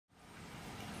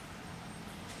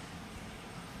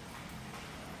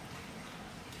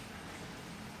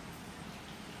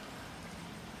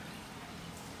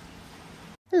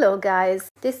Hello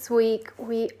guys, this week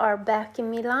we are back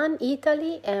in Milan,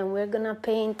 Italy, and we're gonna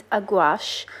paint a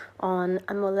gouache on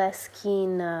a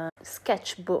Moleskine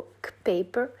sketchbook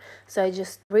paper. So I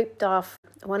just ripped off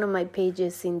one of my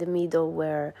pages in the middle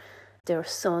where they're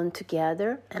sewn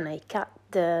together, and I cut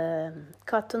the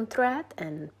cotton thread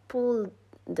and pulled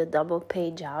the double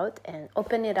page out and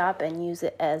open it up and use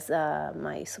it as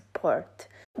my support.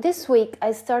 This week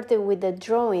I started with a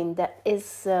drawing that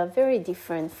is very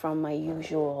different from my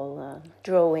usual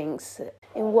drawings.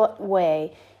 In what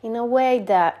way? In a way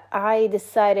that I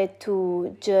decided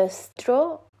to just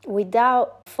draw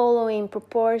without following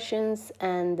proportions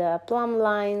and plumb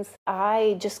lines.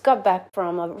 I just got back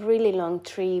from a really long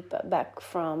trip back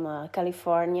from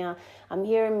California. I'm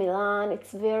here in Milan.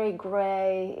 It's very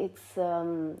gray.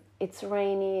 It's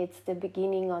rainy. It's the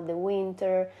beginning of the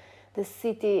winter. The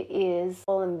city is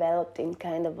all enveloped in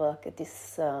kind of like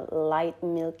this light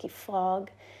milky fog,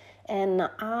 and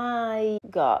I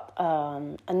got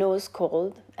a nose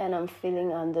cold and I'm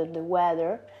feeling under the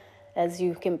weather, as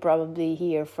you can probably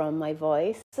hear from my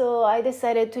voice. So I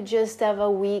decided to just have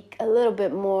a week a little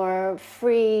bit more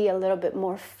free, a little bit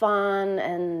more fun.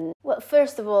 And well,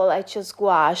 first of all, I chose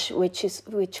gouache,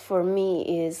 which for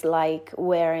me is like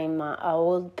wearing an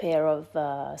old pair of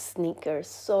sneakers,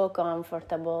 so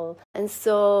comfortable. And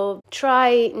so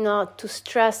try not to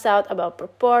stress out about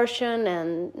proportion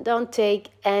and don't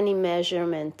take any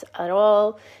measurement at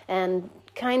all, and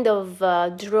kind of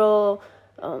draw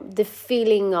the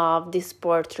feeling of this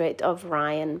portrait of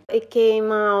Ryan. It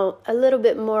came out a little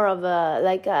bit more of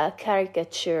a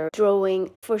caricature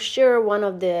drawing. For sure, one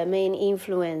of the main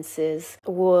influences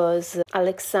was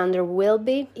Alexander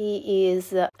Wilby. He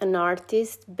is an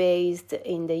artist based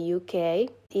in the UK.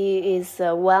 He is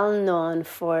well known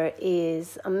for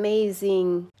his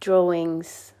amazing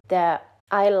drawings that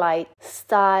highlight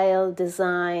style,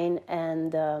 design,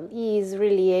 and he is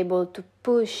really able to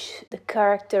push the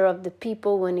character of the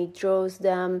people when he draws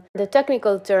them. The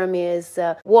technical term is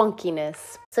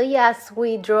wonkiness. So yes,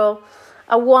 we draw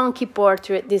a wonky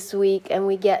portrait this week, and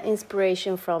we get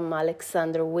inspiration from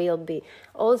Alexander Wilby.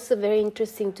 Also very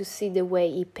interesting to see the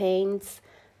way he paints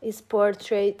his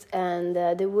portrait and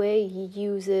the way he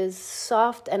uses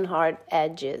soft and hard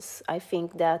edges. I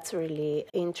think that's really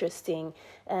interesting,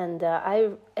 and I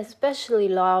especially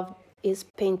love his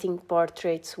painting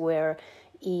portraits where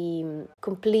he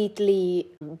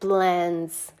completely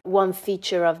blends one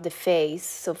feature of the face.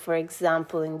 So for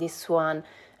example, in this one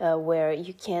where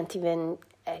you can't even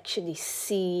actually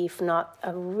see, if not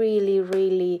a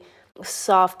really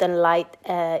soft and light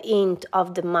hint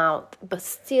of the mouth, but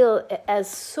still it has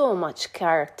so much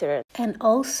character and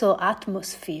also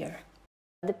atmosphere.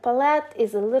 The palette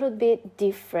is a little bit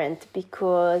different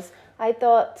because I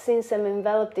thought, since I'm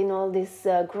enveloped in all this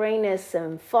grayness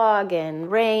and fog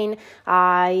and rain,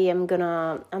 I'm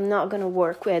not gonna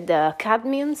work with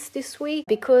cadmiums this week,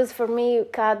 because for me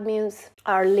cadmiums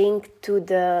are linked to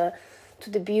the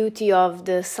beauty of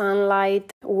the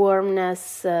sunlight,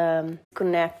 warmness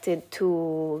connected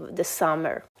to the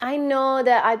summer. I know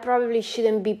that I probably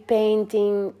shouldn't be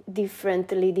painting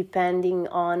differently depending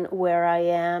on where I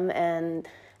am and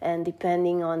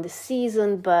depending on the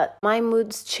season, but my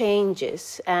moods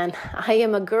changes, and I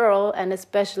am a girl, and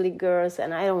especially girls,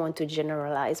 and I don't want to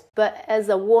generalize, but as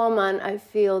a woman I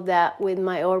feel that with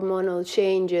my hormonal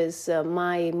changes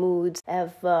my moods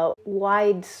have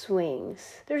wide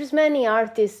swings. There's many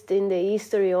artists in the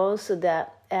history also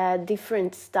that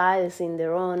different styles in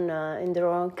their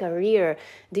own career,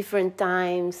 different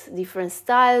times, different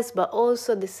styles, but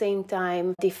also at the same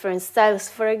time different styles.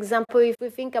 For example, if we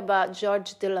think about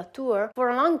George de la Tour,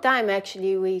 for a long time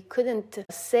actually we couldn't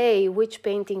say which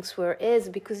paintings were his,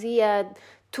 because he had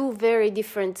two very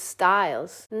different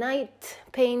styles: night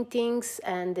paintings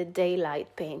and the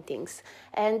daylight paintings.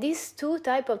 And these two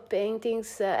type of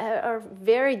paintings are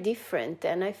very different,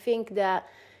 and I think that,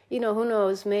 you know, who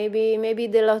knows, maybe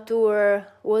de la Tour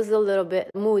was a little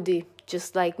bit moody,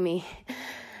 just like me,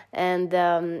 and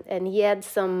he had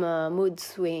some mood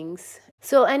swings.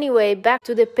 So anyway, back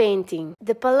to the painting.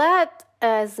 The palette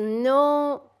has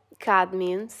no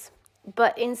cadmiums,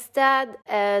 but instead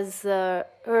has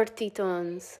earthy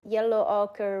tones: yellow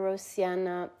ochre, rose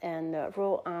sienna, and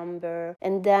raw amber.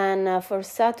 And then for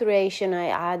saturation I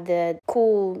added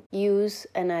cool hues,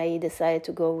 and I decided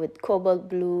to go with cobalt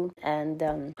blue and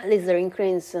alizarin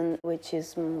crimson, which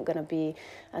is gonna be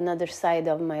another side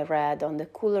of my red on the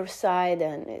cooler side,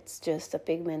 and it's just a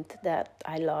pigment that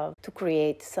I love to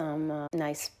create some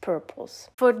nice purples.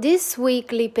 For this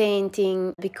weekly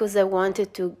painting, because I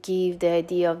wanted to give the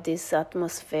idea of this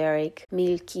atmospheric,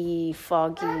 milky,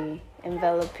 foggy,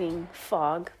 enveloping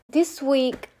fog, This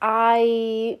week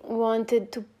I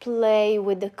wanted to play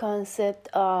with the concept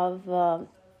of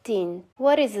tint.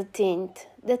 What is a tint?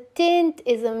 The tint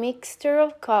is a mixture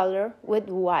of color with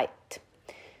white.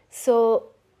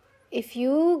 So if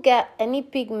you get any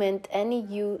pigment, any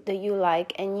hue that you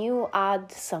like, and you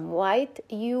add some white,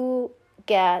 you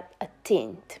get a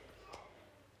tint.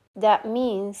 That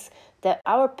means that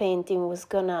our painting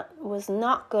was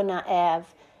not gonna have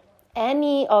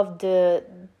any of the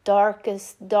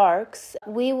darkest darks.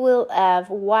 We will have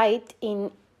white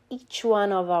in each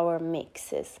one of our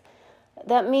mixes.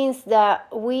 That means that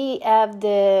we have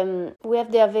the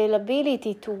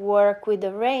availability to work with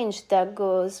a range that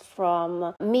goes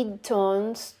from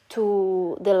mid-tones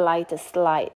to the lightest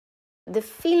light. The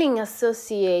feeling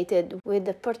associated with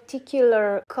a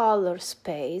particular color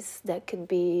space, that could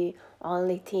be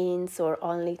only tints or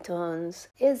only tones,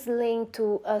 is linked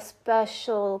to a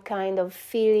special kind of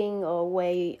feeling or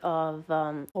way of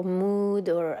or mood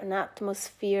or an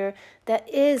atmosphere that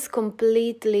is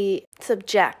completely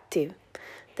subjective,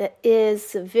 that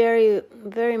is very,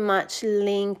 very much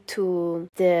linked to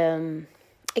the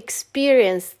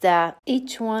experience that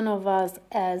each one of us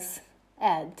has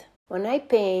had. When I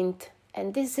paint,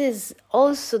 and this is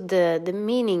also the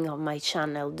meaning of my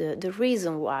channel, the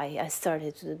reason why I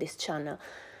started to do this channel.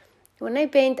 When I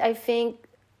paint, I think,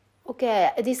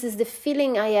 okay, this is the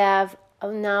feeling I have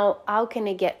now. How can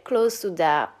I get close to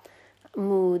that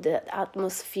mood, that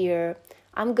atmosphere?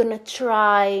 I'm gonna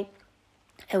try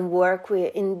and work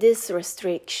in this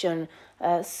restriction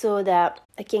so that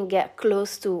I can get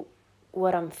close to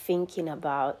what I'm thinking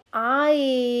about.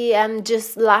 I am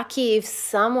just lucky if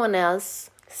someone else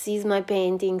sees my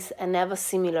paintings and have a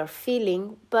similar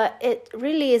feeling, but it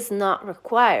really is not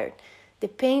required. The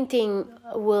painting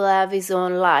will have its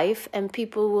own life, and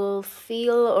people will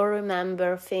feel or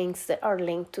remember things that are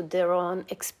linked to their own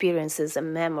experiences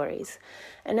and memories.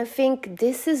 And I think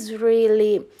this is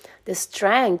really the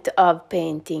strength of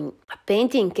painting. A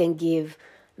painting can give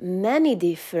many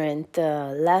different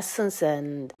lessons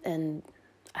and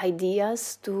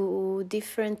ideas to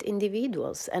different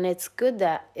individuals, and it's good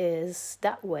that is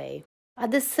that way.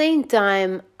 At the same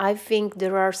time, I think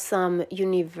there are some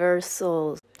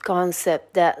universal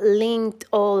concepts that linked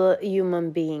all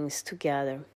human beings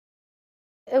together.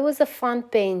 It was a fun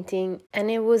painting,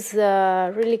 and it was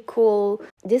really cool.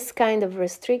 This kind of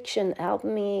restriction helped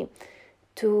me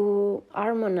to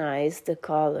harmonize the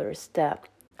colors that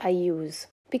I use.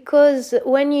 Because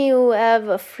when you have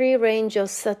a free range of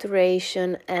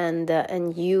saturation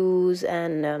and hues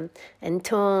and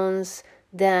tones,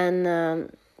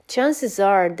 then chances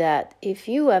are that if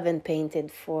you haven't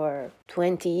painted for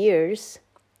 20 years,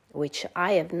 which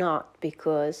I have not,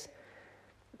 because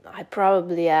I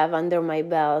probably have under my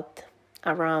belt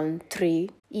around 3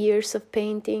 years of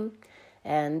painting,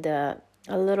 and a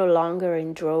little longer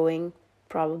in drawing,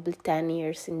 probably 10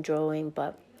 years in drawing,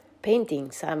 but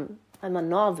paintings, I'm a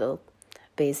novel,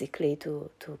 basically,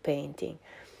 to painting.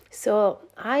 So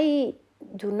I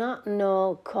do not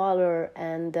know color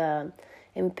and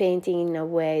painting in a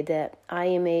way that I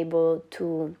am able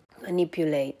to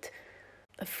manipulate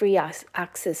free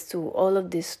access to all of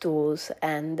these tools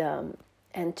and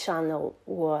channel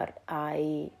what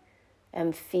I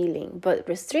am feeling. But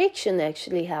restriction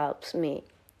actually helps me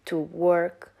to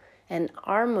work and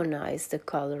harmonize the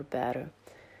color better.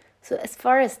 So as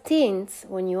far as tints,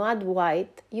 when you add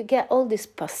white, you get all these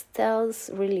pastels,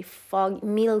 really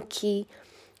milky,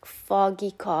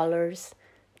 foggy colors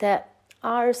that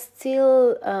are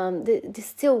still, they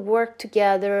still work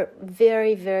together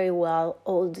very, very well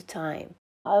all the time.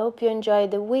 I hope you enjoyed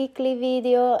the weekly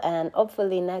video, and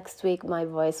hopefully next week my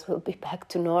voice will be back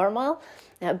to normal.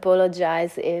 I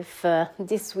apologize if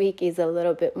this week is a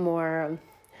little bit more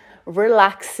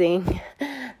relaxing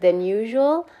than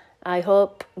usual. I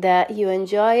hope that you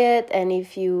enjoy it, and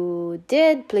if you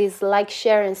did, please like,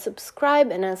 share, and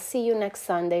subscribe, and I'll see you next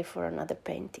Sunday for another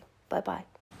painting. Bye-bye.